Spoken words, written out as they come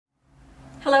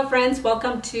Hello friends,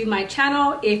 welcome to my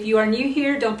channel. If you are new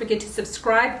here, don't forget to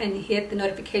subscribe and hit the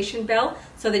notification bell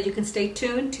so that you can stay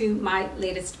tuned to my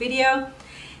latest video.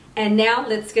 And now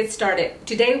let's get started.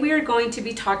 Today we are going to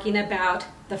be talking about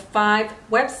the 5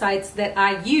 websites that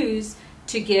I use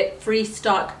to get free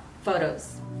stock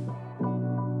photos.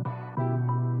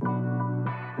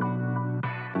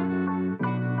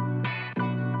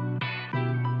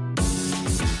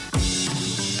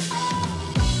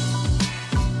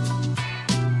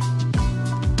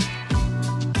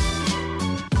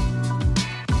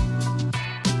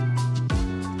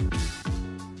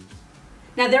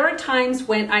 Now there are times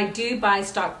when I do buy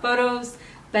stock photos,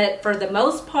 but for the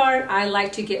most part I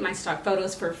like to get my stock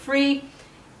photos for free,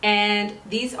 and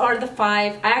these are the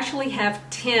 5. I actually have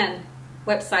 10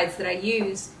 websites that I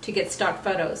use to get stock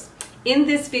photos. In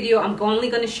this video I'm only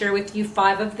going to share with you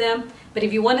 5 of them, but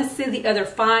if you want to see the other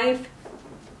 5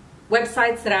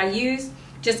 websites that I use,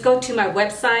 just go to my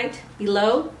website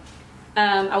below.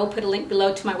 I will put a link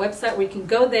below to my website where you can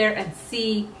go there and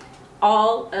see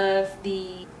all of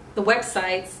the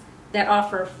websites that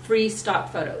offer free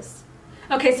stock photos.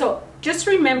 Okay, so just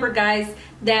remember guys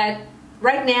that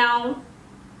right now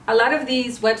a lot of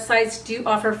these websites do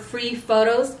offer free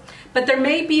photos, but there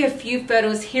may be a few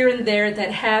photos here and there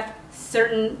that have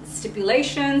certain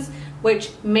stipulations, which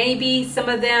maybe some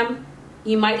of them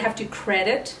you might have to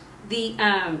credit the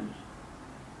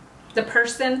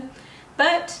person,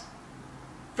 but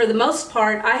for the most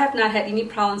part I have not had any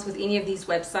problems with any of these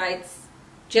websites.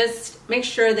 Just make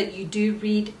sure that you do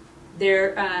read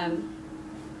their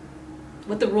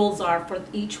what the rules are for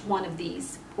each one of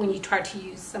these when you try to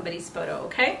use somebody's photo,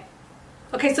 okay?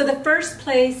 Okay, so the first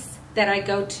place that I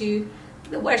go to,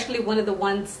 actually one of the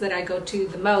ones that I go to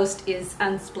the most, is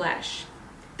Unsplash.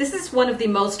 This is one of the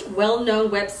most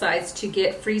well-known websites to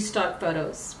get free stock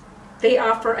photos. They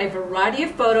offer a variety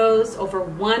of photos, over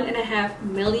 1.5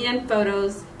 million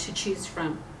photos to choose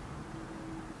from.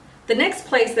 The next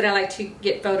place that I like to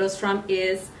get photos from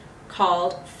is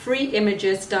called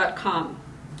freeimages.com.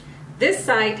 This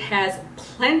site has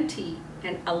plenty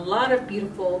and a lot of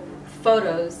beautiful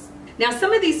photos. Now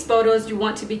some of these photos you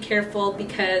want to be careful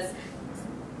because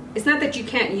it's not that you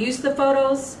can't use the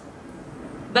photos,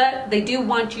 but they do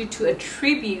want you to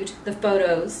attribute the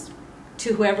photos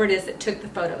to whoever it is that took the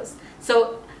photos.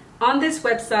 So on this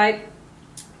website,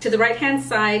 to the right hand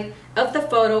side of the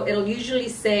photo, it'll usually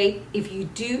say if you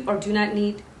do or do not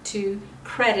need to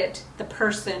credit the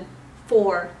person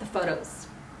for the photos.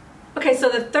 Okay, so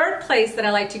the third place that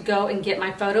I like to go and get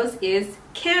my photos is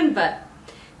Canva.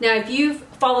 Now if you've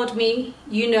followed me,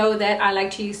 you know that I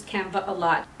like to use Canva a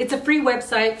lot. It's a free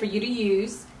website for you to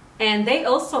use, and they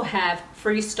also have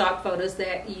free stock photos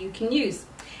that you can use.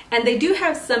 And they do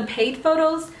have some paid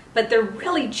photos, but they're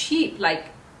really cheap, like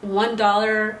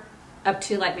 $1 up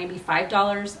to like maybe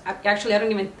 $5. Actually,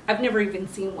 I've never even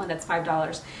seen one that's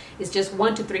 $5. It's just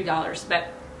 $1 to $3, but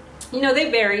you know, they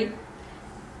vary.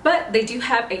 But they do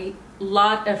have a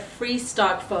lot of free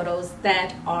stock photos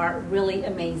that are really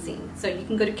amazing. So you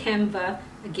can go to Canva.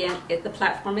 Again, the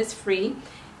platform is free.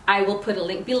 I will put a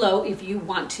link below if you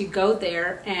want to go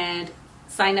there and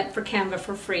sign up for Canva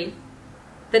for free.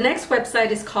 The next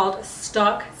website is called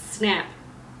Stock Snap.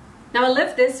 Now I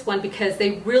love this one because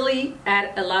they really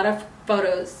add a lot of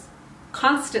photos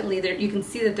constantly. There you can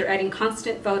see that they're adding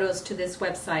constant photos to this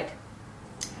website,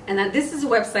 and that this is a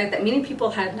website that many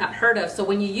people have not heard of. So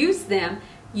when you use them,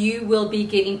 you will be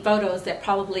getting photos that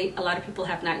probably a lot of people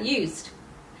have not used.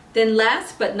 Then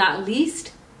last but not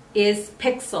least is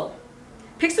Pixel.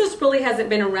 Pixel really hasn't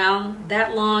been around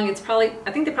that long.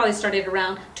 I think they probably started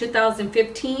around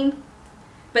 2015,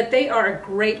 but they are a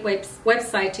great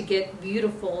website to get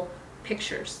beautiful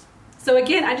pictures. So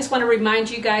again, I just want to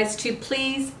remind you guys to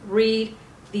please read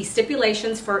the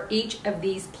stipulations for each of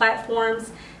these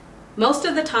platforms. Most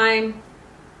of the time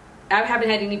I haven't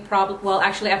had any problem. Well,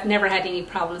 actually I've never had any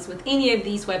problems with any of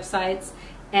these websites,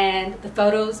 and the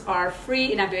photos are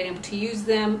free, and I've been able to use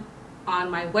them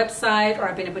on my website, or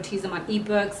I've been able to use them on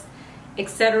ebooks,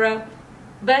 etc.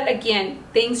 But again,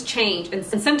 things change, and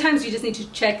sometimes you just need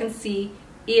to check and see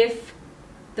if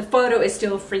the photo is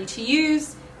still free to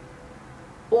use,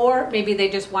 or maybe they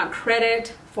just want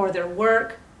credit for their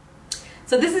work.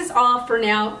 So this is all for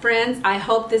now, friends. I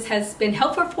hope this has been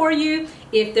helpful for you.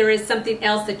 If there is something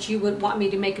else that you would want me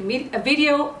to make a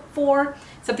video for,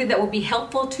 something that will be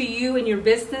helpful to you in your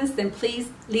business, then please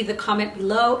leave the comment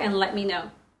below and let me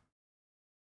know.